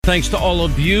Thanks to all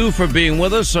of you for being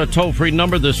with us. Our toll-free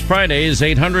number this Friday is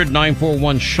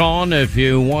 800-941-SEAN. If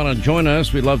you want to join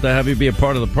us, we'd love to have you be a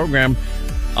part of the program.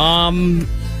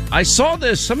 I saw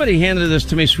this. Somebody handed this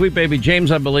to me, Sweet Baby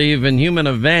James, I believe, in Human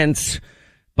Events.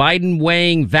 Biden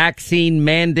weighing vaccine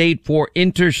mandate for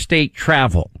interstate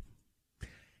travel.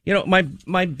 You know,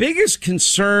 my biggest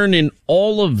concern in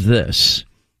all of this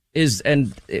is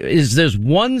there's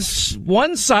one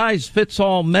size fits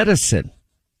all medicine.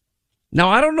 Now,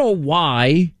 I don't know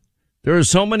why there are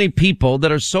so many people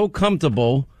that are so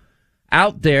comfortable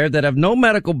out there that have no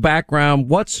medical background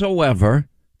whatsoever,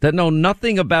 that know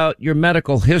nothing about your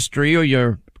medical history or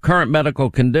your current medical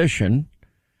condition,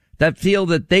 that feel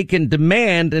that they can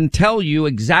demand and tell you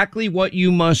exactly what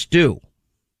you must do.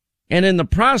 And in the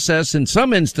process, in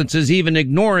some instances, even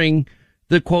ignoring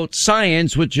the, quote,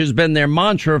 science, which has been their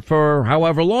mantra for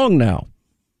however long now.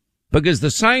 Because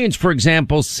the science, for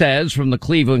example, says from the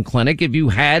Cleveland Clinic, if you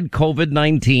had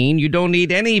COVID-19, you don't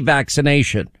need any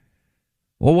vaccination.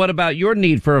 Well, what about your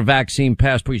need for a vaccine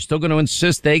passport? You still going to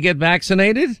insist they get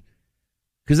vaccinated?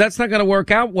 Because that's not going to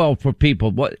work out well for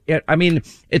people. I mean,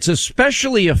 it's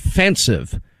especially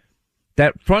offensive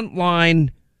that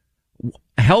frontline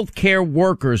healthcare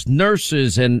workers,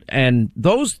 nurses, and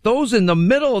those in the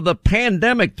middle of the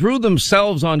pandemic threw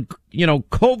themselves on,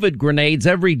 COVID grenades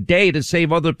every day to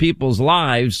save other people's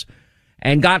lives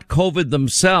and got COVID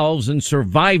themselves and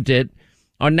survived it,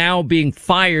 are now being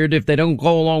fired if they don't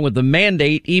go along with the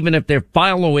mandate, even if they're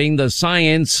following the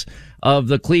science of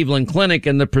the Cleveland Clinic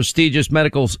and the prestigious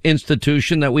medical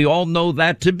institution that we all know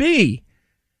that to be.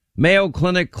 Mayo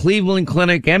Clinic, Cleveland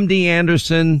Clinic, MD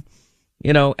Anderson,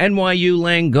 NYU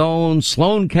Langone,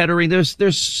 Sloan Kettering,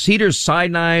 there's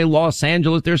Cedars-Sinai, Los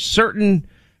Angeles. There's certain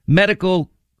medical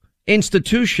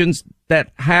institutions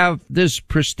that have this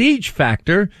prestige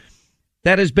factor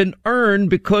that has been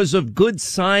earned because of good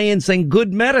science and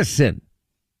good medicine.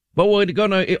 But we're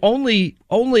going to only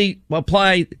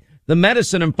apply the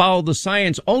medicine and follow the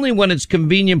science only when it's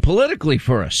convenient politically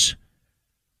for us.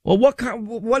 Well,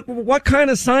 what kind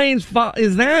of science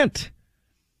is that?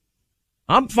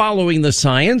 I'm following the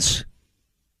science.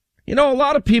 A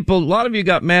lot of you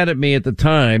got mad at me at the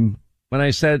time when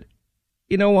I said,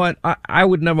 you know what? I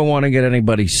would never want to get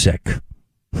anybody sick.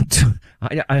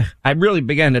 I really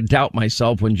began to doubt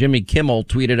myself when Jimmy Kimmel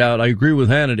tweeted out, I agree with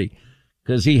Hannity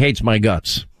because he hates my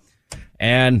guts.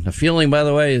 And the feeling, by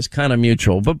the way, is kind of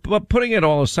mutual. But putting it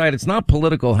all aside, it's not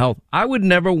political health. I would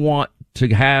never want to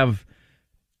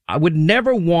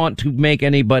make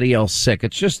anybody else sick.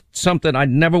 It's just something I'd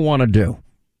never want to do.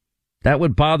 That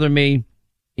would bother me,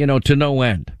 to no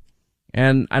end.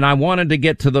 And I wanted to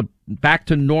get back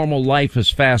to normal life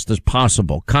as fast as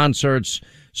possible. Concerts,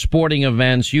 sporting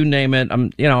events, you name it.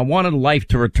 I wanted life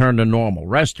to return to normal.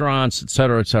 Restaurants, et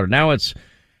cetera, et cetera. Now it's,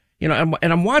 and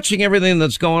I'm watching everything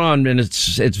that's going on, and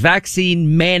it's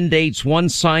vaccine mandates, one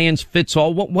size fits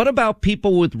all. What about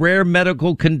people with rare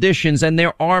medical conditions? And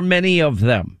there are many of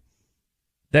them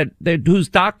whose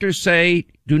doctors say,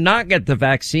 do not get the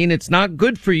vaccine. It's not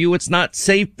good for you. It's not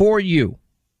safe for you.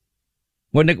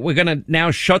 We're going to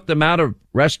now shut them out of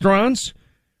restaurants.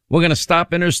 We're going to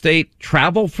stop interstate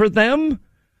travel for them.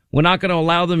 We're not going to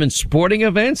allow them in sporting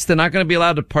events. They're not going to be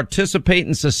allowed to participate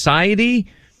in society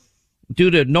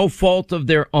due to no fault of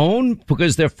their own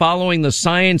because they're following the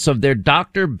science of their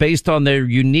doctor based on their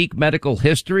unique medical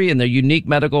history and their unique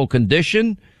medical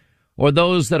condition. Or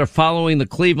those that are following the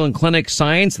Cleveland Clinic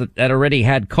science that already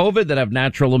had COVID, that have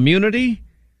natural immunity.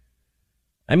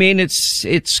 I mean, it's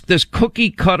this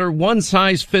cookie cutter, one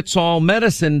size fits all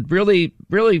medicine really,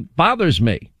 really bothers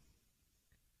me.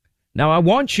 Now, I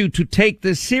want you to take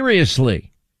this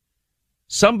seriously.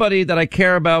 Somebody that I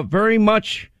care about very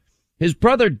much, his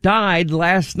brother died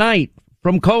last night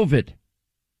from COVID.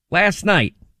 Last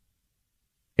night.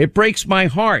 It breaks my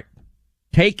heart.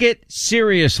 Take it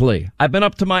seriously. I've been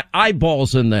up to my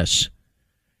eyeballs in this.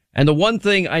 And the one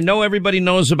thing I know everybody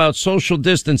knows about social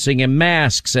distancing and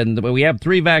masks, and we have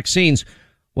 3 vaccines.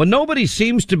 What nobody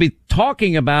seems to be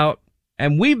talking about,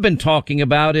 and we've been talking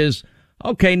about, is,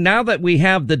 okay, now that we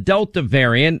have the Delta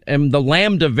variant and the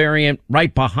Lambda variant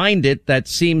right behind it that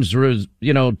seems,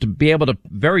 to be able to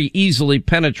very easily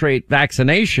penetrate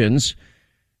vaccinations,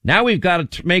 now we've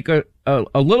got to make a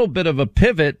little bit of a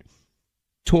pivot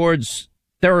towards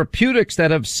therapeutics that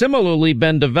have similarly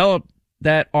been developed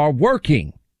that are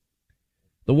working.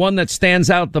 The one that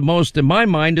stands out the most in my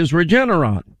mind is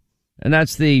Regeneron, and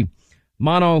that's the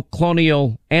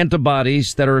monoclonal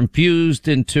antibodies that are infused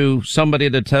into somebody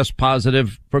that tests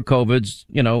positive for COVID's,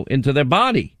 into their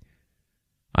body.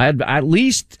 I had at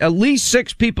least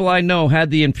 6 people I know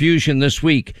had the infusion this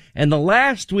week. And the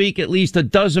last week, at least a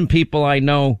dozen people I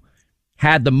know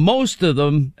had the most of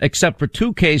them, except for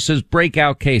 2 cases,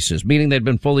 breakout cases, meaning they'd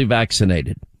been fully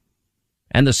vaccinated.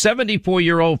 And the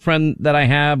 74-year-old friend that I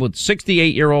have with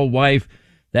 68-year-old wife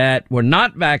that were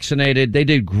not vaccinated, they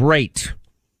did great.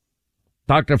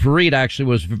 Dr. Fareed actually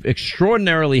was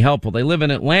extraordinarily helpful. They live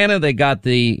in Atlanta. They got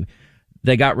Regeneron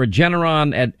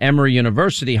at Emory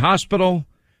University Hospital,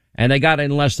 and they got it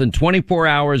in less than 24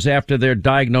 hours after their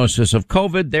diagnosis of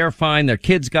COVID. They're fine. Their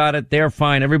kids got it. They're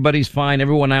fine. Everybody's fine.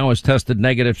 Everyone now is tested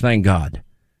negative, thank God.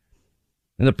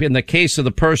 In the case of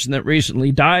the person that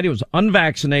recently died, he was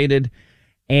unvaccinated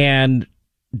and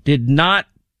did not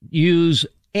use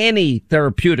any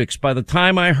therapeutics. By the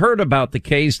time I heard about the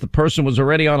case, the person was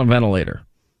already on a ventilator.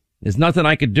 There's nothing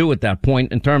I could do at that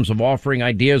point in terms of offering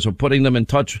ideas or putting them in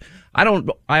touch.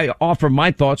 I offer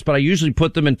my thoughts, but I usually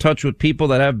put them in touch with people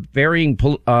that have varying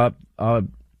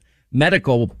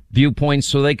medical viewpoints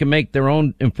so they can make their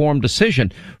own informed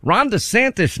decision. Ron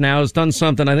DeSantis now has done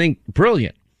something I think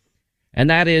brilliant. And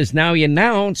that is now he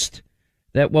announced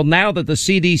that, well, now that the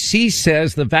CDC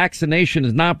says the vaccination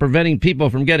is not preventing people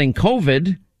from getting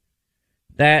COVID,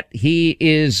 that he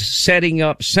is setting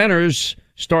up centers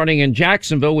starting in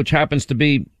Jacksonville, which happens to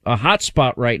be a hot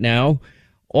spot right now,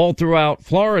 all throughout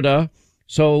Florida.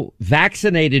 So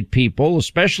vaccinated people,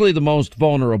 especially the most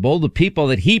vulnerable, the people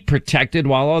that he protected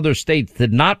while other states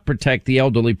did not protect the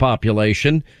elderly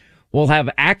population, will have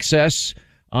access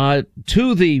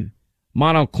to the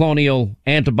monoclonal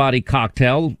antibody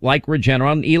cocktail like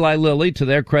Regeneron. Eli Lilly, to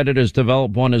their credit, has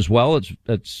developed one as well.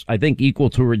 It's I think equal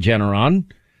to Regeneron.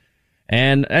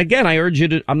 And again, I urge you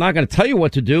to, I'm not going to tell you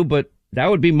what to do, but that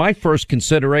would be my first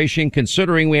consideration,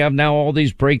 considering we have now all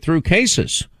these breakthrough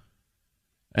cases.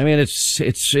 I mean,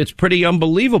 it's pretty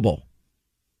unbelievable.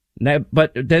 Now,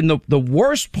 but then the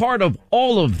worst part of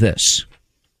all of this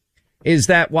is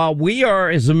that while we are,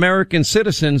 as American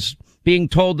citizens, being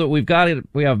told that we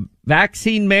have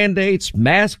vaccine mandates,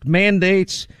 mask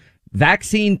mandates,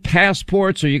 vaccine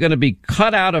passports, or you're going to be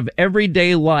cut out of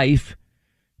everyday life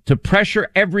to pressure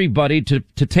everybody to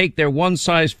take their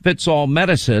one-size-fits-all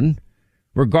medicine,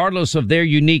 regardless of their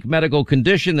unique medical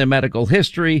condition, their medical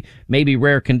history, maybe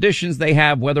rare conditions they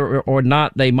have, whether or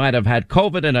not they might have had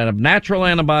COVID and have natural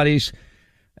antibodies,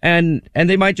 and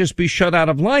they might just be shut out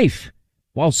of life.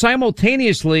 While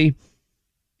simultaneously,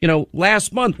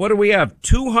 last month, what do we have?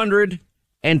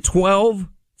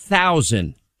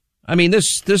 212,000. I mean,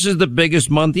 this is the biggest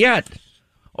month yet.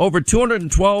 Over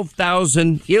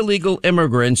 212,000 illegal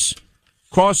immigrants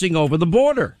crossing over the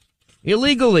border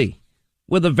illegally,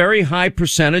 with a very high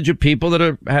percentage of people that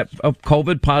have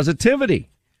COVID positivity.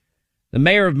 The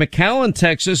mayor of McAllen,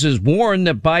 Texas, has warned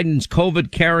that Biden's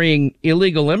COVID-carrying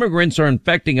illegal immigrants are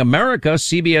infecting America.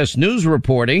 CBS News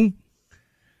reporting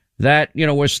that,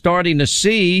 we're starting to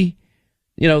see,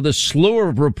 the slew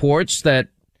of reports that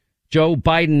Joe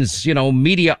Biden's,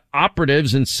 media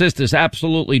operatives insist there's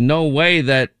absolutely no way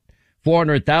that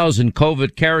 400,000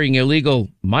 COVID-carrying illegal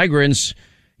migrants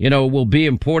will be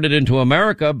imported into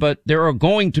America, but there are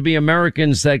going to be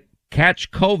Americans that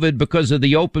catch COVID because of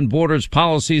the open borders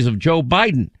policies of Joe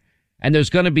Biden. And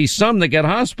there's going to be some that get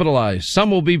hospitalized.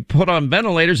 Some will be put on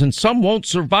ventilators and some won't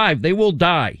survive. They will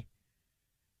die.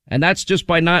 And that's just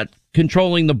by not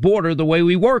controlling the border the way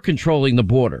we were controlling the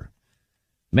border.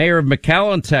 Mayor of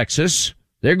McAllen, Texas,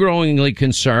 they're growingly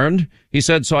concerned. He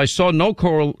said, so I saw no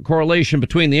correlation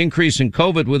between the increase in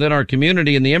COVID within our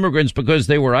community and the immigrants because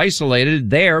they were isolated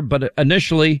there. But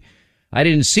initially, I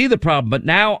didn't see the problem. But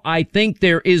now I think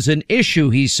there is an issue,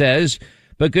 he says,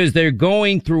 because they're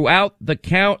going throughout the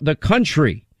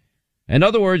country. In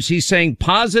other words, he's saying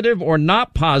positive or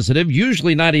not positive,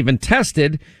 usually not even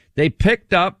tested. They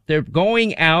picked up, they're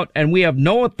going out, and we have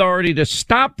no authority to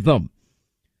stop them.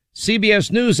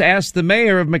 CBS News asked the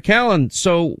mayor of McAllen,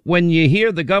 so when you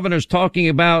hear the governors talking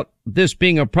about this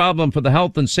being a problem for the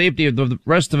health and safety of the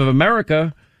rest of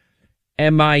America,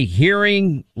 am I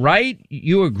hearing right?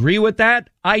 You agree with that?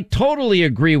 I totally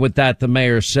agree with that, the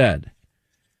mayor said.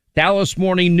 Dallas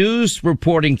Morning News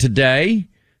reporting today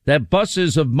that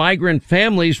buses of migrant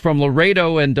families from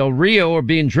Laredo and Del Rio are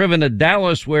being driven to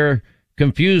Dallas, where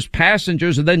confused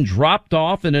passengers are then dropped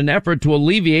off in an effort to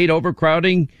alleviate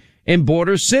overcrowding in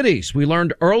border cities. We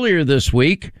learned earlier this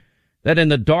week that in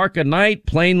the dark of night,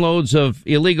 plane loads of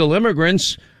illegal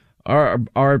immigrants are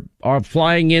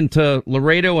flying into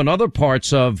Laredo and other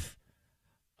parts of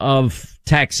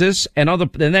Texas and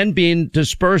then being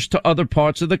dispersed to other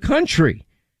parts of the country.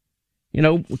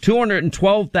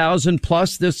 212,000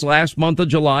 plus this last month of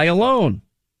July alone.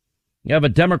 You have a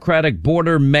Democratic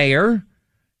border mayor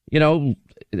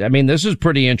This is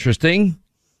pretty interesting.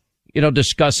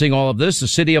 Discussing all of this, the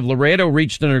city of Laredo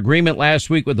reached an agreement last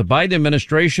week with the Biden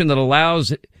administration that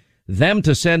allows them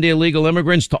to send illegal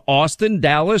immigrants to Austin,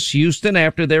 Dallas, Houston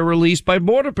after they're released by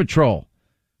Border Patrol.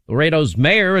 Laredo's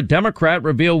mayor, a Democrat,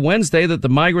 revealed Wednesday that the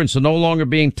migrants are no longer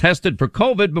being tested for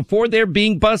COVID before they're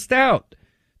being bussed out.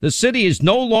 The city is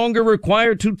no longer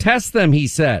required to test them, he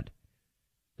said.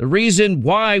 The reason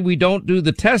why we don't do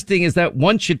the testing is that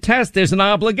once you test, there's an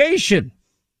obligation.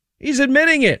 He's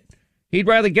admitting it. He'd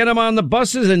rather get them on the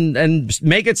buses and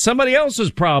make it somebody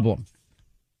else's problem.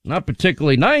 Not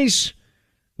particularly nice.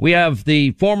 We have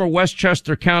the former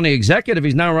Westchester County executive.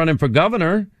 He's now running for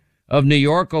governor of New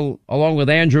York, along with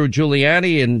Andrew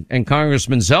Giuliani and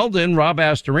Congressman Zeldin. Rob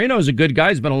Astorino is a good guy.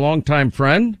 He's been a longtime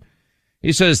friend.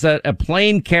 He says that a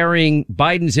plane carrying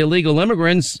Biden's illegal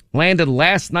immigrants landed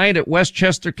last night at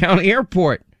Westchester County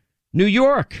Airport, New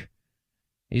York.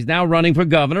 He's now running for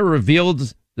governor,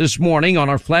 revealed this morning on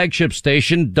our flagship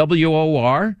station,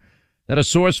 WOR, that a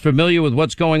source familiar with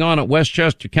what's going on at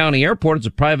Westchester County Airport, it's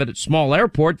a private small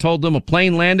airport, told them a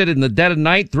plane landed in the dead of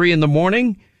night, 3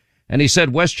 a.m. And he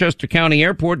said Westchester County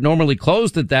Airport normally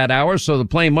closed at that hour, so the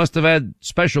plane must have had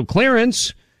special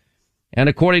clearance. And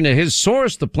according to his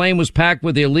source, the plane was packed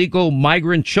with illegal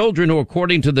migrant children who,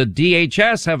 according to the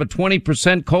DHS, have a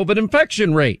 20% COVID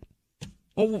infection rate.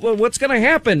 Well, what's going to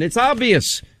happen? It's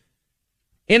obvious.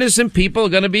 Innocent people are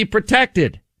going to be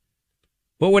protected.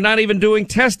 But we're not even doing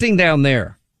testing down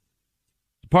there.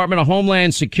 Department of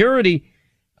Homeland Security,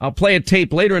 I'll play a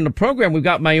tape later in the program. We've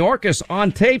got Mayorkas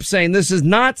on tape saying this is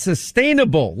not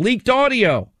sustainable. Leaked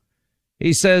audio.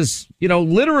 He says,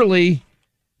 literally,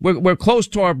 we're close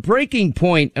to our breaking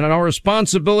point, and our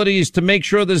responsibility is to make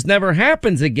sure this never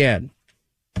happens again.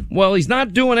 Well, he's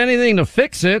not doing anything to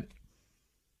fix it.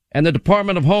 And the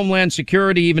Department of Homeland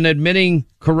Security even admitting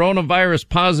coronavirus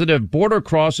positive border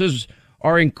crossers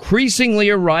are increasingly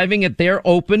arriving at their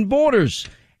open borders.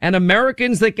 And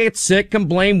Americans that get sick can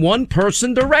blame one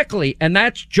person directly, and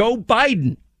that's Joe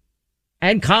Biden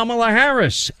and Kamala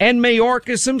Harris and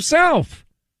Mayorkas himself.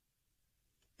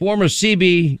 Former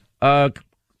CBP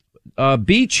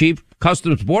chief,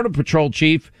 Customs Border Patrol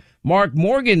chief, Mark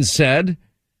Morgan said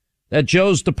that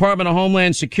Joe's Department of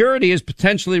Homeland Security has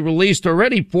potentially released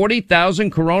already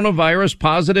 40,000 coronavirus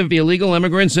positive illegal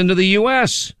immigrants into the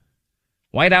U.S.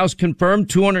 White House confirmed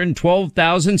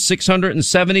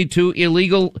 212,672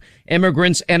 illegal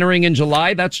immigrants entering in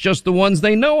July. That's just the ones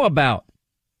they know about.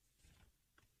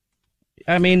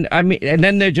 I mean, and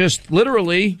then they're just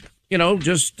literally,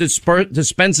 just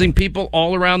dispensing people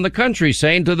all around the country,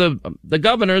 saying to the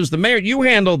governors, the mayor, you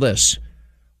handle this.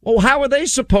 Well, how are they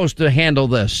supposed to handle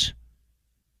this?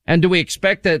 And do we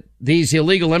expect that these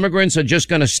illegal immigrants are just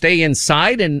going to stay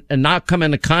inside and not come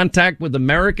into contact with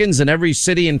Americans in every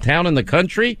city and town in the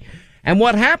country? And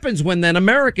what happens when then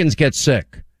Americans get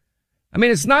sick? I mean,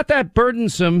 it's not that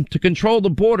burdensome to control the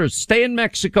borders. Stay in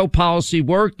Mexico policy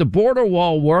worked. The border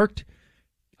wall worked.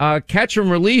 Catch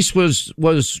and release was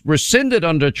rescinded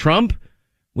under Trump.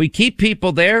 We keep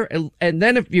people there. And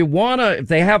then if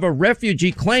they have a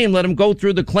refugee claim, let them go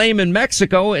through the claim in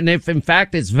Mexico. And if in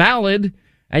fact it's valid,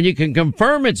 and you can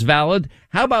confirm it's valid,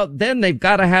 how about then they've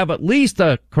got to have at least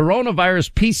a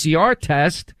coronavirus PCR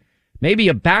test, maybe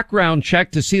a background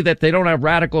check to see that they don't have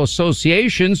radical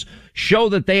associations, show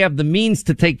that they have the means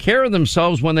to take care of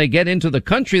themselves when they get into the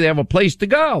country, they have a place to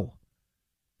go.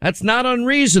 That's not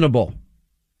unreasonable,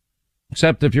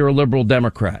 except if you're a liberal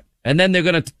Democrat. And then they're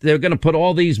going to put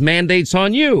all these mandates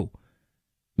on you.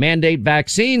 Mandate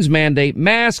vaccines, mandate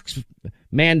masks,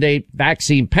 mandate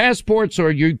vaccine passports,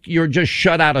 or you're just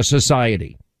shut out of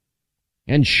society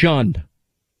and shunned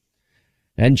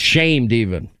and shamed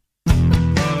even.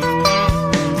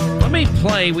 Let me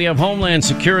play. We have Homeland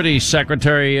Security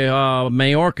Secretary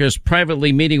Mayorkas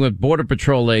privately meeting with Border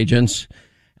Patrol agents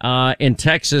in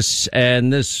Texas,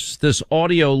 and this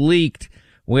audio leaked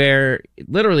where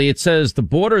literally it says the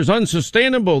border is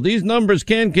unsustainable. These numbers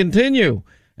can't continue.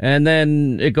 And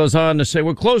then it goes on to say,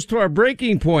 we're close to our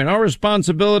breaking point. Our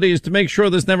responsibility is to make sure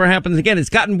this never happens again. It's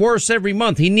gotten worse every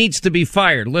month. He needs to be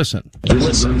fired. Listen. This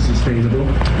is unsustainable.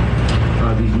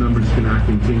 These numbers cannot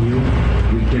continue.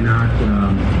 We cannot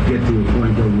get to a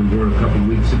point where we were a couple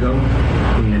weeks ago,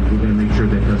 and we're going to make sure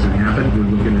that doesn't happen.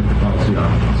 We're looking at the policy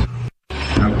options.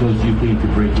 How close you came to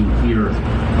breaking here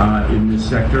in this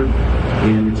sector,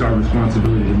 and it's our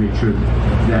responsibility to make sure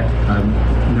that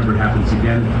never happens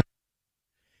again.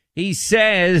 He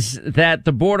says that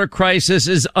the border crisis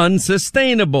is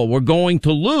unsustainable. We're going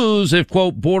to lose if,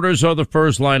 quote, borders are the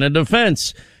first line of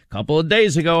defense. A couple of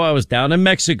days ago, I was down in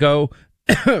Mexico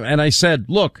and I said,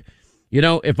 look, You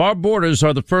know, if our borders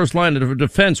are the first line of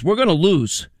defense, we're going to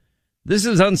lose. This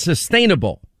is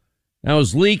unsustainable. Now, it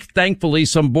was leaked. Thankfully,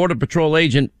 some Border Patrol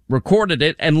agent recorded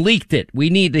it and leaked it. We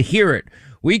need to hear it.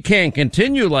 We can't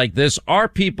continue like this. Our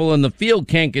people in the field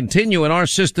can't continue, and our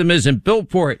system isn't built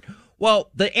for it. Well,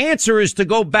 the answer is to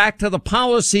go back to the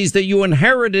policies that you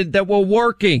inherited that were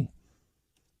working.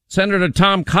 Senator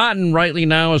Tom Cotton rightly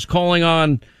now is calling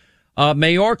on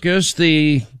Mayorkas,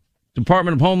 the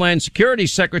Department of Homeland Security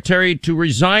Secretary, to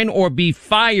resign or be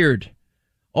fired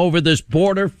over this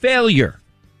border failure.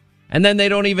 And then they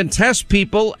don't even test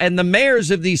people. And the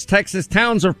mayors of these Texas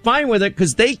towns are fine with it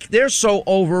because they're so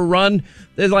overrun.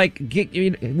 They're like,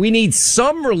 we need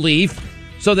some relief.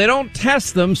 So they don't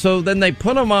test them. So then they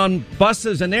put them on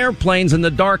buses and airplanes in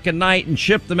the dark at night and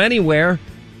ship them anywhere.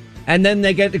 And then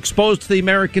they get exposed to the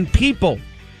American people.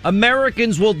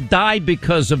 Americans will die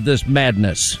because of this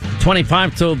madness.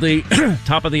 25 till the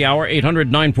top of the hour.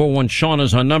 800-941-SEAN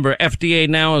is our number. FDA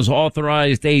now has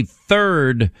authorized a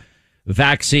third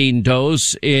vaccine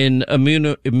dose in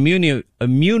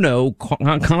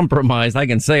immunocompromised. I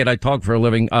can say it. I talk for a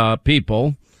living.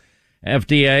 People.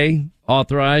 FDA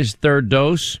authorized third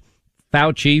dose.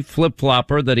 Fauci,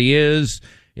 flip-flopper that he is.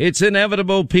 It's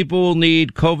inevitable people will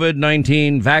need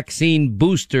COVID-19 vaccine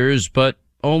boosters, but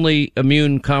only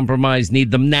immune compromised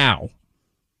need them now.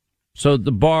 So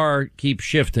the bar keeps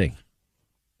shifting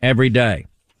every day.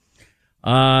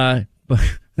 But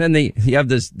then you have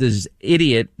this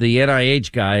idiot, the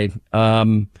NIH guy.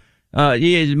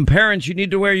 Parents, you need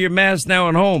to wear your mask now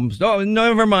at home. Oh,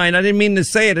 never mind. I didn't mean to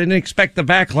say it. I didn't expect the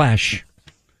backlash.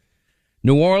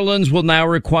 New Orleans will now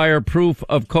require proof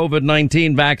of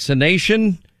COVID-19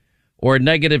 vaccination or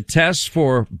negative tests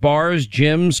for bars,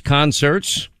 gyms,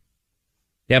 concerts.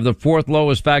 They have the fourth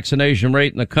lowest vaccination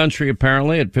rate in the country,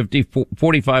 apparently, at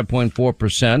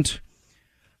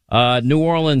 45.4%. New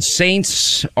Orleans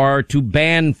Saints are to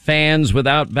ban fans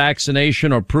without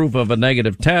vaccination or proof of a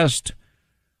negative test.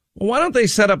 Well, why don't they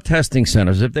set up testing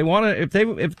centers if they want to?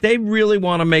 If they really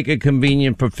want to make it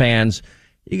convenient for fans,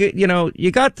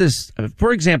 you got this.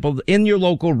 For example, in your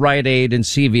local Rite Aid and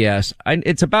CVS,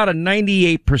 it's about a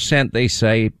 98%, they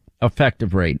say,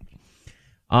 effective rate.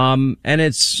 And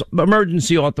it's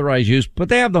emergency authorized use, but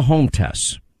they have the home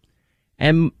tests.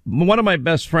 And one of my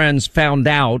best friends found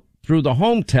out through the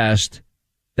home test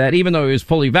that even though he was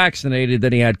fully vaccinated,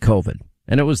 that he had COVID.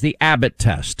 And it was the Abbott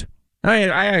test. I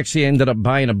actually ended up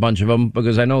buying a bunch of them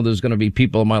because I know there's going to be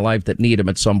people in my life that need them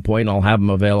at some point. I'll have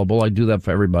them available. I do that for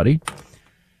everybody.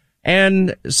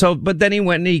 And so, but then he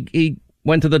went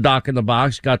to the Doc in the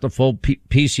Box, got the full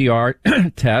PCR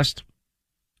test.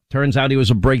 Turns out he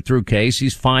was a breakthrough case.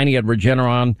 He's fine. He had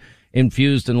Regeneron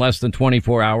infused in less than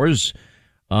 24 hours.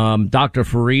 Dr.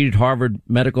 Fareed, Harvard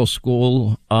Medical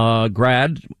School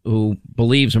grad, who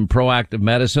believes in proactive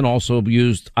medicine, also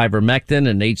used ivermectin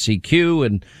and HCQ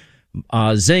and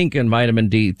zinc and vitamin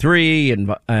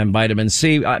D3 and vitamin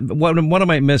C. What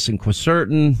am I missing?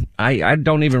 Quercetin. I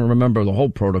don't even remember the whole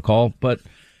protocol, but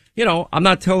I'm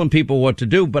not telling people what to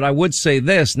do, but I would say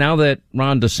this. Now that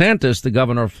Ron DeSantis, the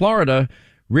governor of Florida,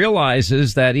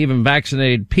 realizes that even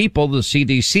vaccinated people, the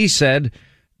CDC said,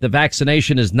 the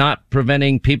vaccination is not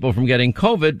preventing people from getting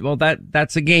COVID. Well,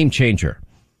 that's a game changer.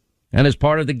 And as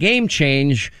part of the game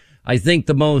change, I think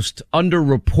the most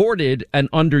underreported and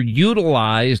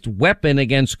underutilized weapon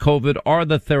against COVID are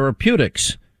the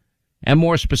therapeutics. And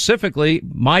more specifically,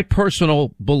 my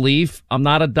personal belief, I'm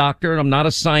not a doctor and I'm not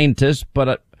a scientist,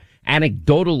 but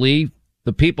anecdotally,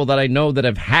 the people that I know that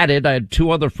have had it, I had two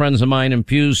other friends of mine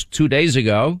infused 2 days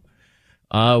ago,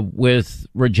 with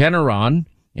Regeneron,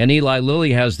 and Eli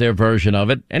Lilly has their version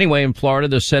of it. Anyway, in Florida,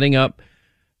 they're setting up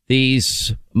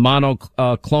these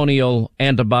monoclonal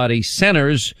antibody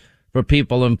centers for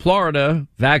people in Florida,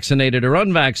 vaccinated or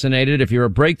unvaccinated. If you're a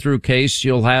breakthrough case,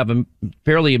 you'll have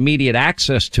fairly immediate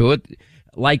access to it.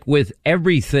 Like with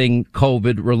everything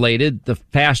COVID related, the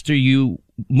faster you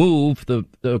move, the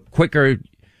quicker,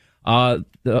 the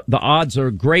odds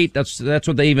are great. That's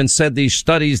what they even said, these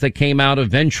studies that came out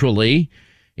eventually,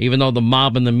 even though the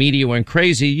mob and the media went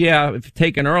crazy. Yeah, if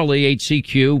taken early,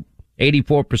 HCQ,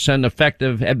 84%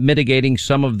 effective at mitigating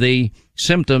some of the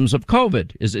symptoms of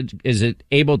COVID. Is it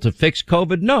able to fix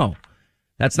COVID? No.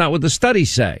 That's not what the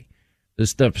studies say. The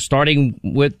stuff starting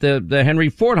with the Henry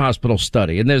Ford Hospital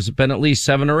study, and there's been at least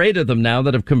 7 or 8 of them now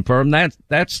that have confirmed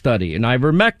that study. And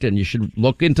ivermectin, you should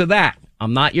look into that.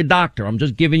 I'm not your doctor. I'm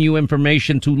just giving you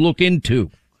information to look into.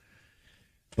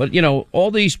 But,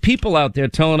 all these people out there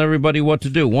telling everybody what to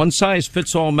do. One size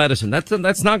fits all medicine.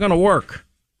 That's not going to work.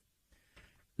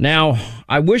 Now,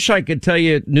 I wish I could tell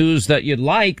you news that you'd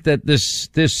like, that this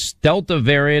Delta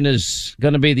variant is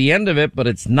going to be the end of it, but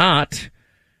it's not.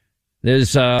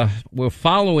 We're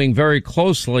following very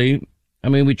closely. I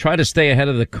mean, we try to stay ahead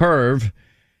of the curve.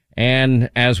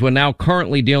 And as we're now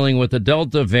currently dealing with the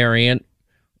Delta variant,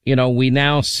 we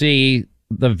now see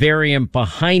the variant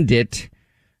behind it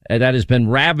that has been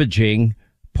ravaging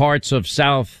parts of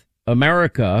South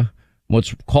America,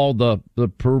 what's called the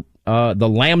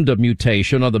Lambda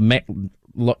mutation, or the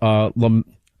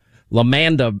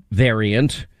Lambda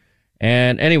variant.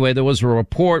 And anyway, there was a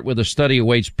report where the study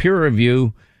awaits peer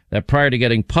review that prior to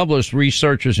getting published,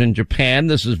 researchers in Japan,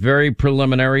 this is very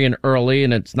preliminary and early,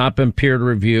 and it's not been peer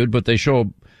reviewed, but they're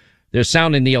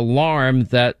sounding the alarm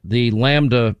that the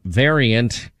Lambda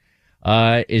variant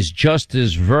is just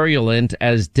as virulent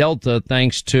as Delta,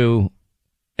 thanks to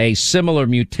a similar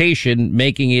mutation,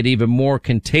 making it even more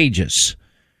contagious.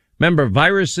 Remember,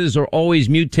 viruses are always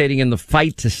mutating in the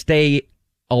fight to stay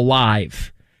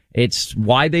alive. It's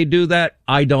why they do that,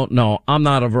 I don't know. I'm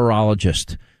not a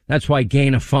virologist. That's why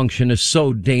gain of function is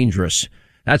so dangerous.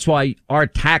 That's why our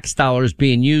tax dollars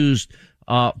being used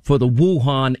for the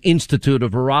Wuhan Institute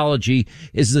of Virology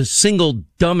is the single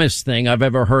dumbest thing I've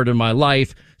ever heard in my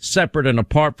life, separate and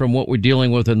apart from what we're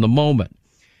dealing with in the moment.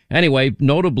 Anyway,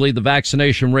 notably, the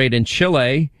vaccination rate in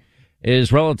Chile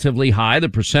is relatively high. The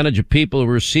percentage of people who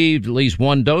received at least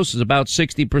one dose is about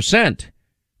 60%.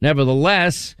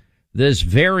 Nevertheless, this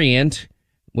variant,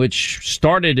 which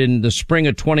started in the spring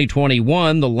of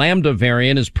 2021, the Lambda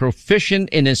variant, is proficient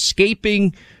in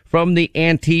escaping from the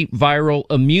antiviral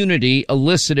immunity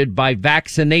elicited by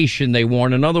vaccination, they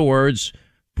warn. In other words,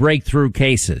 breakthrough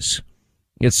cases.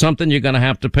 It's something you're going to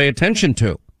have to pay attention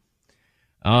to.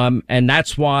 And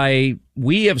that's why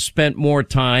we have spent more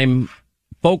time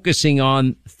focusing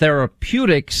on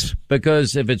therapeutics,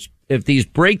 because if these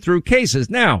breakthrough cases,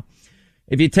 now,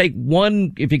 if you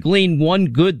glean one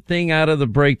good thing out of the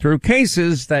breakthrough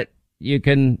cases that you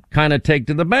can kind of take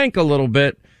to the bank a little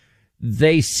bit,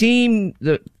 the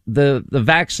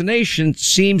vaccination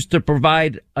seems to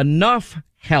provide enough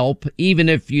help, even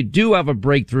if you do have a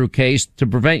breakthrough case, to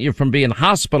prevent you from being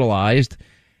hospitalized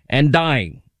and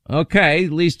dying. Okay,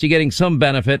 at least you're getting some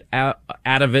benefit out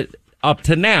of it up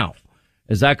to now.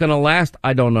 Is that going to last?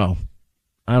 I don't know.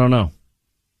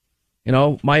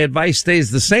 My advice stays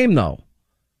the same, though.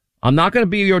 I'm not going to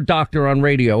be your doctor on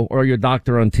radio or your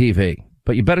doctor on TV,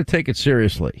 but you better take it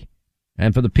seriously.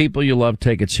 And for the people you love,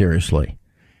 take it seriously.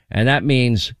 And that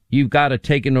means you've got to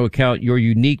take into account your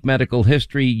unique medical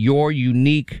history, your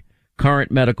unique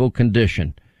current medical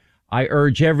condition. I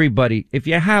urge everybody, if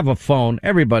you have a phone,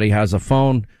 everybody has a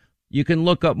phone, you can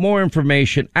look up more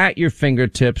information at your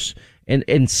fingertips.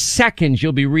 In seconds,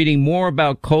 you'll be reading more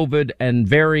about COVID and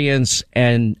variants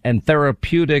and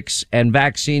therapeutics and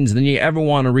vaccines than you ever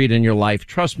want to read in your life.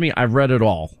 Trust me, I've read it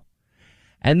all.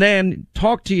 And then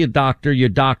talk to your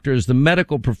doctors, the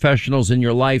medical professionals in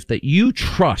your life that you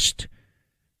trust,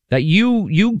 that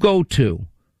you go to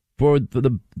for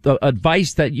the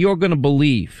advice that you're going to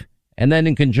believe. And then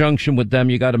in conjunction with them,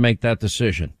 you got to make that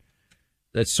decision.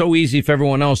 That's so easy for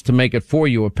everyone else to make it for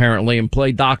you, apparently, and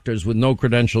play doctors with no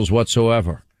credentials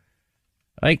whatsoever.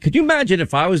 Could you imagine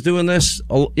if I was doing this,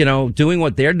 doing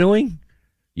what they're doing?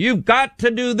 You've got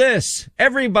to do this.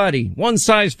 Everybody. One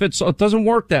size fits all. It doesn't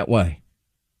work that way.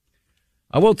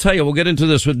 I will tell you, we'll get into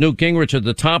this with Newt Gingrich at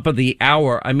the top of the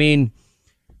hour. I mean,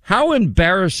 how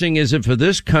embarrassing is it for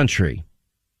this country?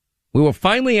 We were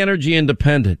finally energy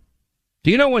independent. Do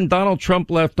you know when Donald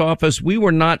Trump left office, we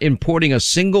were not importing a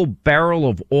single barrel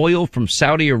of oil from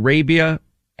Saudi Arabia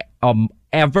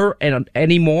ever and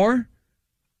anymore?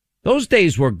 Those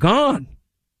days were gone.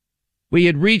 We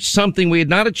had reached something we had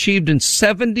not achieved in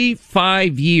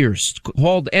 75 years,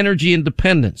 called energy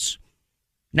independence.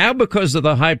 Now, because of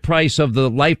the high price of the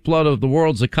lifeblood of the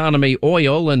world's economy,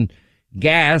 oil and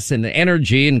gas and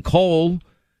energy and coal,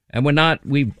 and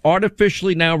we've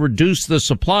artificially now reduced the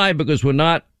supply because we're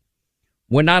not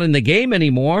in the game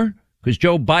anymore, because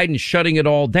Joe Biden's shutting it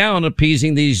all down,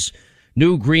 appeasing these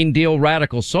new Green Deal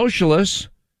radical socialists.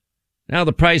 Now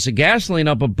the price of gasoline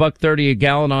up $1.30 a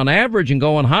gallon on average and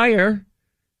going higher.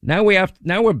 Now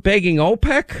we're begging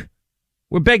OPEC.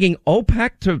 We're begging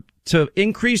OPEC to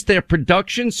increase their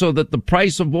production so that the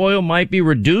price of oil might be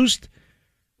reduced,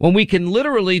 when we can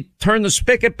literally turn the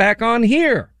spigot back on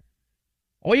here.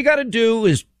 All you got to do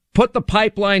is put the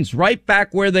pipelines right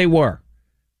back where they were.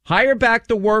 Hire back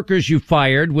the workers you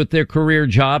fired with their career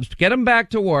jobs, get them back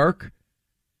to work,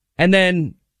 and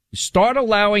then start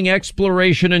allowing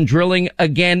exploration and drilling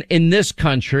again in this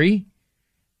country,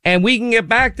 and we can get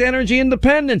back to energy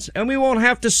independence, and we won't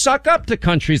have to suck up to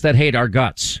countries that hate our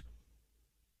guts.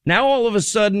 Now, all of a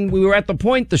sudden, we were at the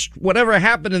point whatever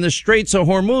happened in the Straits of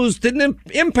Hormuz didn't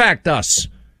impact us.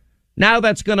 Now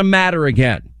that's going to matter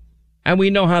again. And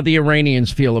we know how the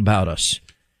Iranians feel about us.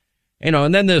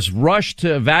 And then this rush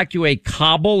to evacuate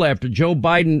Kabul after Joe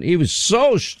Biden, he was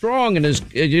so strong in his,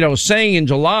 saying in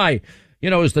July,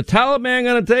 is the Taliban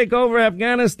going to take over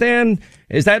Afghanistan?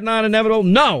 Is that not inevitable?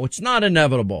 No, it's not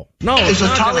inevitable. No, it's the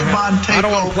not Taliban take I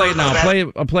don't want to play it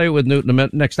now. I'll play it with Newton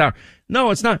next hour. No,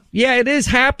 it's not. Yeah, it is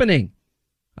happening.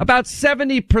 About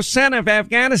 70% of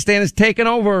Afghanistan is taken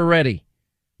over already.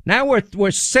 Now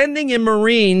we're sending in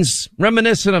Marines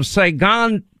reminiscent of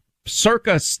Saigon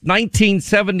circa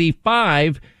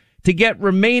 1975 to get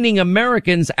remaining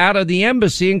Americans out of the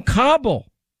embassy in Kabul.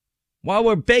 While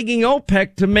we're begging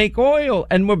OPEC to make oil,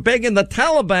 and we're begging the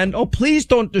Taliban, oh, please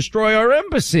don't destroy our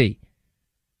embassy.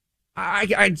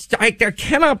 I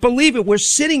cannot believe it. We're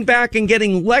sitting back and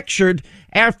getting lectured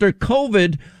after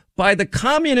COVID by the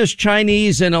communist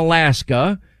Chinese in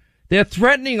Alaska. They're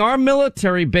threatening our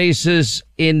military bases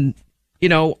in,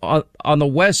 on the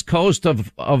west coast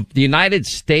of the United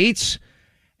States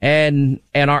and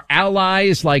our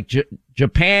allies like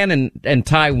Japan and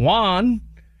Taiwan.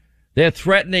 They're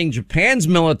threatening Japan's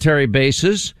military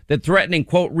bases. They're threatening,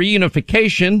 quote,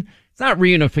 reunification. It's not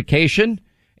reunification.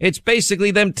 It's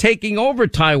basically them taking over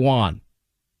Taiwan.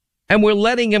 And we're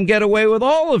letting them get away with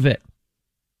all of it.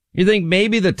 You think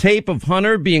maybe the tape of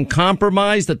Hunter being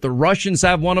compromised, that the Russians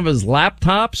have one of his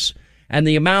laptops, and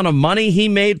the amount of money he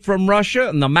made from Russia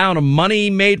and the amount of money he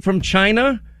made from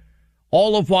China,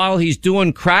 all of while he's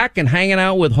doing crack and hanging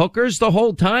out with hookers the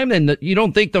whole time? And you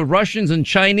don't think the Russians and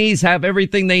Chinese have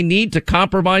everything they need to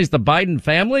compromise the Biden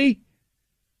family?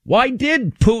 Why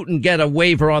did Putin get a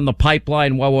waiver on the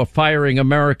pipeline while we're firing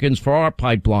Americans for our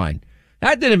pipeline?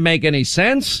 That didn't make any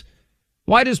sense.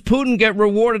 Why does Putin get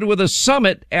rewarded with a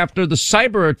summit after the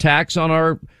cyber attacks on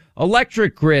our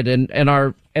electric grid and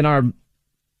our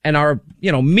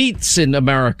meats in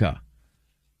America?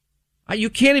 You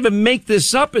can't even make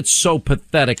this up. It's so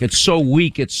pathetic. It's so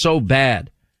weak. It's so bad.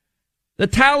 The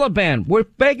Taliban. We're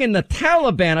begging the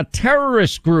Taliban, a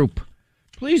terrorist group,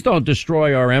 please don't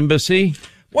destroy our embassy.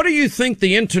 What do you think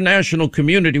the international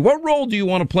community, what role do you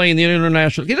want to play in the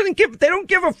international? They don't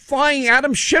give a flying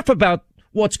Adam Schiff about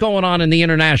what's going on in the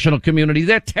international community.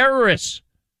 They're terrorists.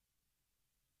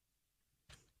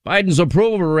 Biden's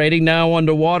approval rating now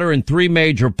underwater in 3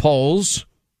 major polls.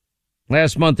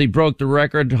 Last month, he broke the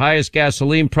record highest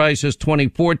gasoline prices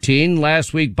 2014.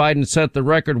 Last week, Biden set the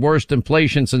record worst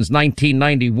inflation since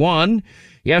 1991.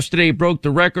 Yesterday, he broke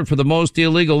the record for the most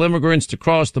illegal immigrants to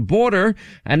cross the border.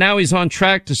 And now he's on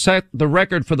track to set the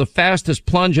record for the fastest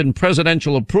plunge in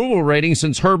presidential approval rating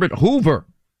since Herbert Hoover.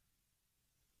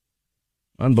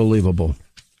 Unbelievable.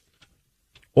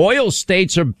 Oil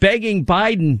states are begging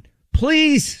Biden,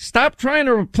 please stop trying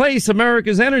to replace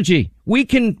America's energy. We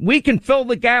can fill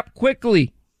the gap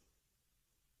quickly.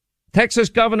 Texas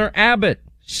Governor Abbott,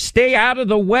 stay out of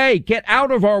the way. Get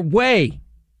out of our way.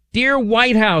 Dear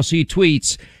White House, he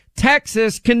tweets,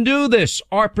 Texas can do this.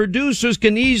 Our producers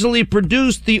can easily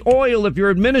produce the oil if your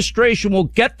administration will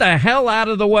get the hell out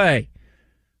of the way.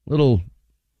 Little,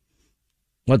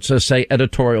 let's just say,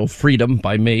 editorial freedom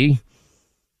by me.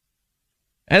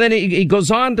 And then he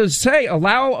goes on to say,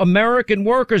 allow American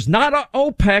workers, not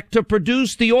OPEC, to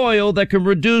produce the oil that can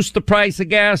reduce the price of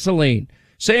gasoline.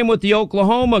 Same with the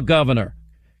Oklahoma governor,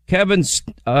 Kevin,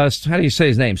 how do you say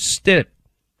his name? Stitt,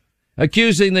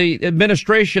 accusing the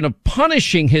administration of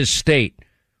punishing his state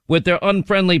with their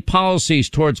unfriendly policies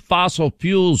towards fossil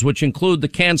fuels, which include the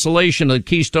cancellation of the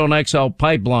Keystone XL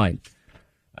pipeline.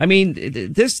 I mean,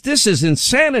 this is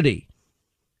insanity.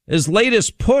 His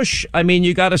latest push, I mean,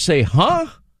 you got to say, huh?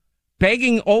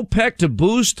 Begging OPEC to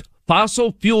boost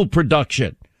fossil fuel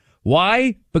production.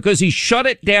 Why? Because he shut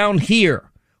it down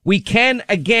here. We can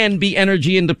again be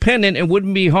energy independent. It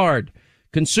wouldn't be hard.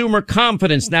 Consumer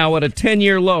confidence now at a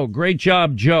 10-year low. Great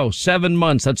job, Joe. 7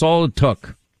 months. That's all it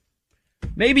took.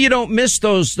 Maybe you don't miss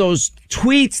those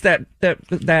tweets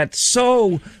that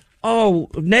so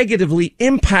negatively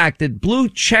impacted blue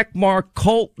checkmark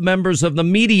cult members of the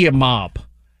media mob.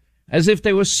 As if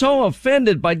they were so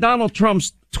offended by Donald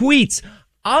Trump's tweets.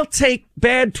 I'll take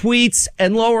bad tweets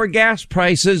and lower gas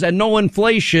prices and no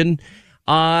inflation,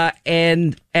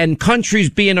 and countries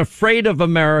being afraid of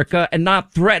America and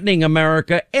not threatening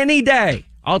America any day.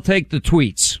 I'll take the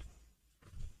tweets.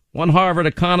 One Harvard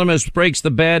economist breaks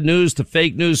the bad news to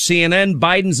fake news CNN.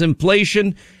 Biden's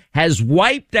inflation has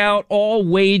wiped out all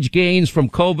wage gains from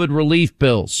COVID relief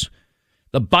bills.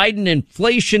 The Biden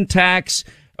inflation tax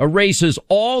erases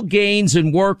all gains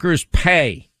in workers'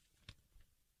 pay.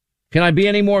 Can I be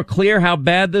any more clear how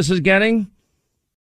bad this is getting?